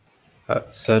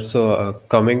Sir,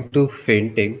 coming to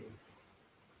fainting,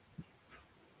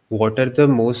 what are the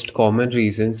most common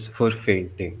reasons for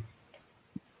fainting?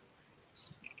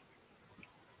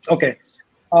 Okay.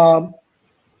 Um,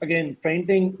 Again,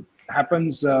 fainting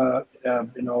happens,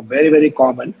 very, very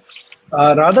common.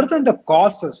 Rather than the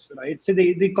causes, right? See,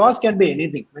 the cause can be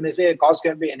anything. When I say a cause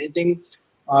can be anything,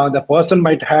 the person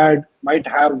might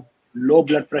have low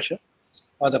blood pressure,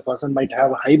 or the person might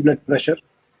have high blood pressure,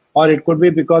 or it could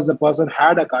be because the person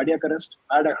had a cardiac arrest,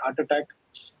 had a heart attack,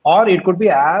 or it could be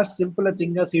as simple a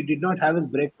thing as he did not have his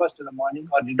breakfast in the morning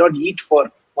or did not eat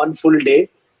for one full day.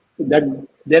 That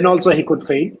then also he could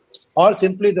faint, or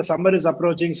simply the summer is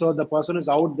approaching, so the person is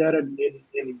out there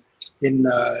in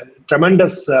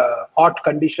tremendous hot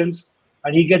conditions,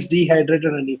 and he gets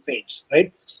dehydrated and he faints.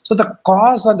 Right. So the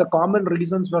cause and the common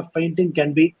reasons for fainting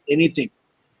can be anything.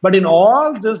 But in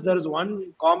all this, there is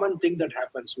one common thing that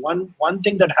happens. One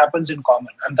thing that happens in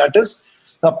common, and that is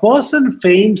the person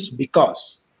faints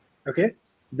because, okay,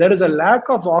 there is a lack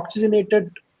of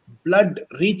oxygenated blood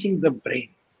reaching the brain.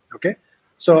 Okay,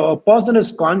 so a person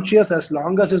is conscious as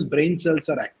long as his brain cells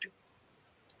are active,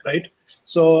 right?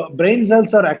 So brain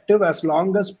cells are active as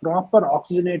long as proper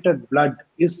oxygenated blood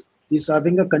is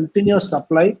having a continuous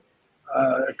supply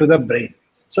to the brain.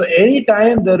 So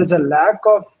anytime there is a lack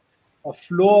of a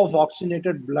flow of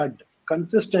oxygenated blood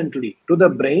consistently to the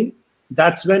brain,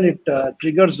 that's when it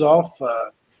triggers off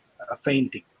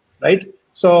fainting, right?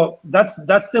 So that's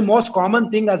the most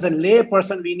common thing as a lay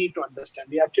person we need to understand.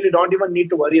 We actually don't even need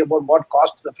to worry about what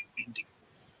caused the fainting.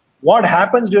 What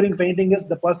happens during fainting is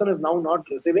the person is now not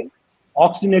receiving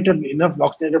enough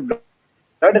oxygenated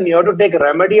blood, and you have to take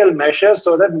remedial measures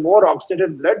so that more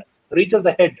oxygenated blood reaches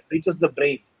the head, reaches the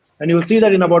brain. And you will see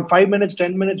that in about 5 minutes,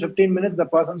 10 minutes, 15 minutes, the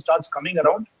person starts coming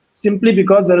around simply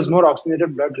because there is more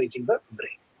oxygenated blood reaching the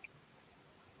brain.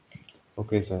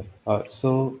 Okay, sir.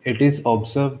 So it is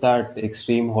observed that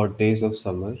extreme hot days of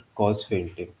summer cause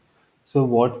fainting. So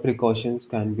what precautions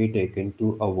can be taken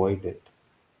to avoid it?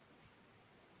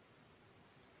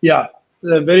 Yeah,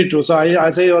 very true. So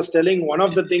as I was telling, one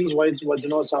of the things why it's what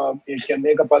so it can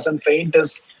make a person faint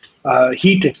is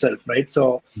heat itself, right?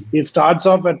 So it starts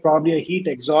off at probably a heat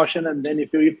exhaustion, and then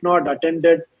if not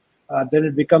attended, then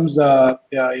it becomes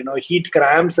heat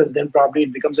cramps, and then probably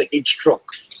it becomes a heat stroke,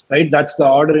 right? That's the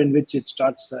order in which it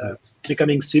starts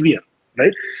becoming severe,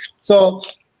 right? So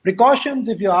precautions,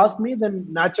 if you ask me, then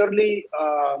naturally.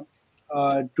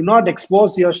 Do not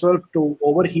expose yourself to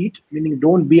overheat, meaning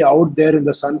don't be out there in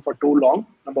the sun for too long,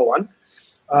 number one.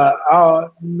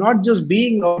 Not just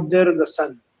being out there in the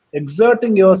sun,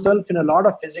 exerting yourself in a lot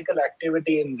of physical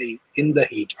activity in the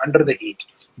heat, under the heat,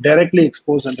 directly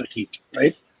exposed under heat,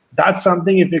 right? That's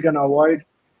something if you can avoid,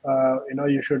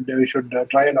 you should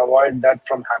try and avoid that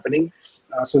from happening,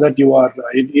 so that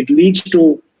it leads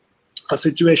to a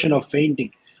situation of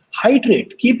fainting.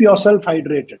 Hydrate, keep yourself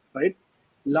hydrated, right?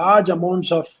 Large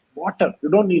amounts of water. You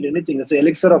don't need anything. That's the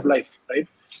elixir of life, right?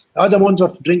 Large amounts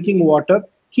of drinking water.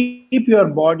 Keep your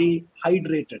body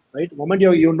hydrated, right? The moment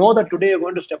you know that today you're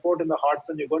going to step out in the hot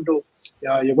sun, you're going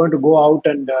to go out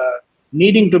and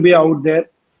needing to be out there,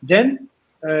 then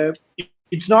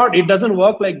it doesn't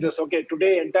work like this. Okay,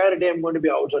 today entire day I'm going to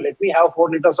be out, so let me have 4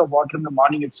 liters of water in the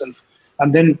morning itself,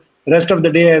 and then rest of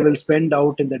the day I will spend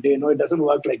out in the day. No, it doesn't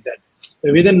work like that.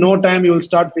 Within no time you will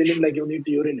start feeling like you need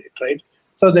to urinate, right?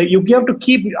 So that you have to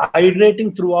keep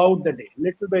hydrating throughout the day,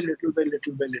 little by little by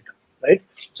little by little, right?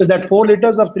 So that 4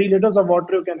 liters of 3 liters of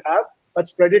water you can have, but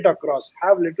spread it across.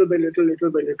 Have little by little,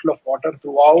 little by little of water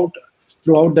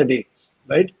throughout the day,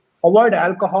 right? Avoid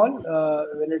alcohol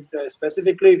when it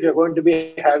specifically if you're going to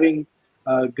be having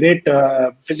great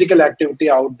physical activity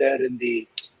out there in the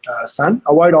sun.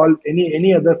 Avoid all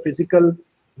any other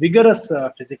vigorous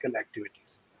physical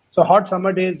activities. So hot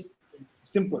summer days,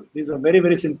 simple. These are very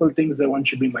very simple things that one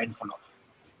should be mindful of.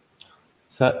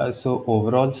 So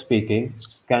overall speaking,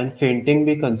 can fainting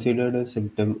be considered a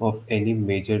symptom of any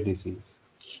major disease?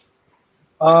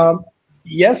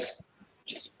 Yes,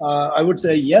 I would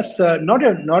say yes. Not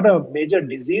a major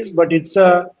disease, but it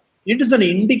is an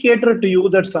indicator to you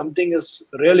that something is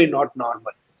really not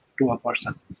normal to a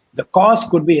person. The cause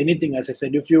could be anything, as I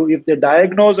said. If they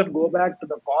diagnose and go back to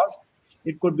the cause,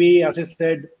 it could be, as I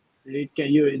said,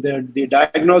 the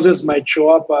diagnosis might show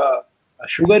up a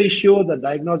sugar issue. The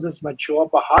diagnosis might show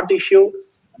up a heart issue.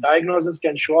 Diagnosis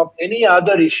can show up any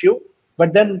other issue.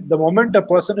 But then the moment a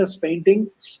person is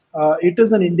fainting, it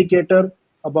is an indicator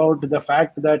about the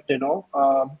fact that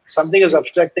something is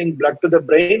obstructing blood to the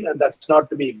brain, and that's not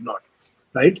to be ignored,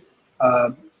 right?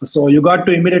 Uh, so you got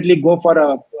to immediately go for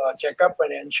a checkup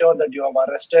and ensure that you have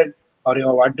arrested or you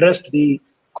have addressed the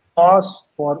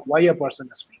cause for why a person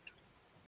is fainting.